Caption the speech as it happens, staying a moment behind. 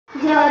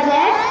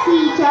judges,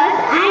 teachers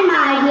and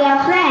my dear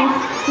friends.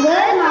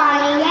 Good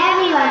morning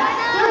everyone.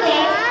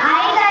 Today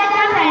I,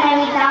 Karthan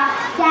Pranavitha,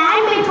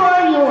 stand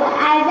before you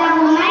as a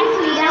woman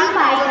freedom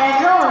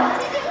fighter role.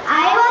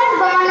 I was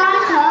born on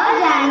 3rd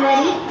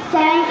January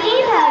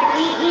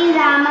 1730 in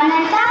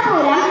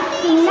Ramanathapuram,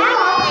 Kingdom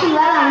of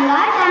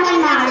Shivaganga,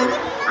 Tamil Nadu.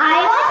 I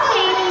was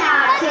trained in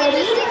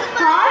archery,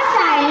 horse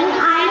riding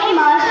and in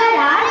martial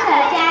arts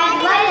such as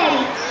Velu.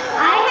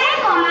 I had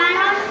command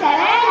of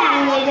several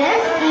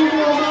languages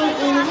including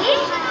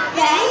English,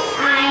 French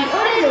and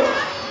Urdu.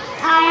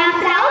 I am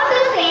proud to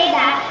say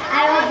that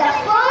I was the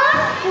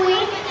first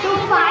queen to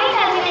fight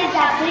against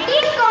the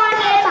British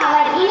colonial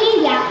power in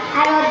India.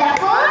 I was the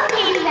first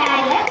lady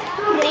warrior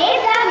to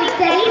raise the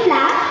victory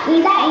flag in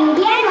the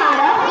Indian War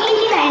of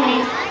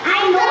Independence. I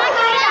know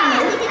my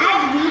Tamil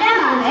as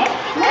Veeramangal,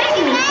 which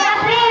means the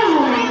brave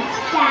woman.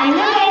 Can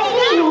you guess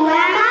me who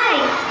am I?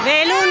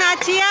 Velu,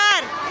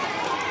 Nachiyar.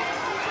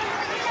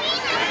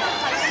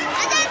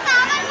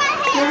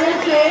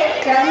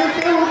 Can you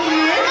say who she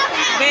is?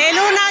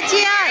 Velu,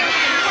 Nachiyar.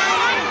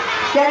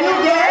 Can you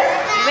guess?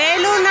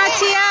 Velu,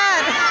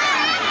 Nachiyar.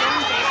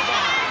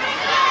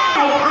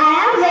 I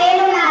am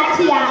Velu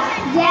Nachiyar.